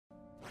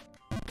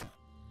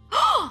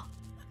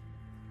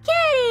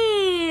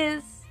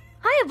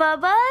Hey,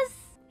 Bubbas.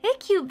 Hey,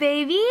 cute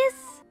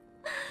babies.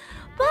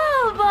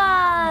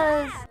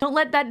 Bubbas. Don't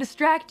let that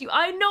distract you.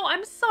 I know,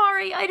 I'm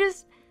sorry.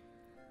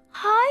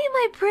 Hi,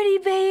 my pretty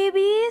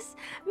babies.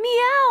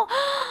 Meow.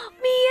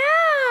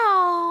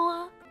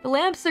 Meow. The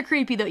lamps are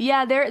creepy, though.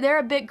 Yeah, they're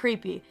a bit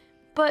creepy.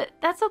 But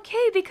that's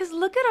okay, because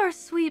look at our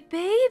sweet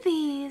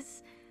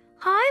babies.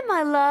 Hi,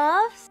 my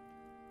loves.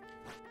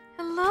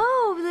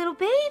 Hello, little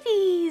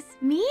babies.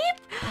 Meep.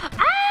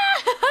 Ah!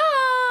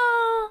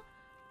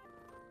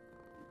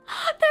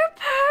 They're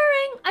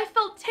purring. I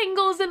felt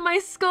tingles in my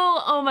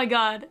skull. Oh my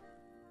god.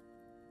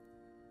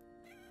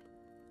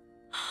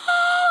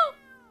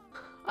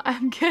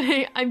 I'm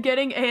getting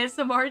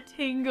ASMR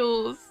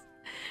tingles.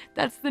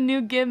 That's the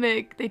new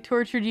gimmick. They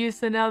tortured you,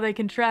 so now they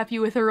can trap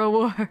you with a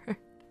reward.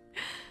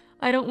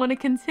 I don't want to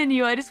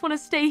continue. I just want to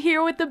stay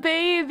here with the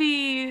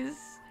babies.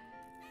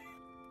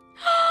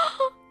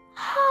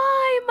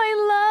 Hi,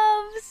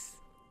 my loves.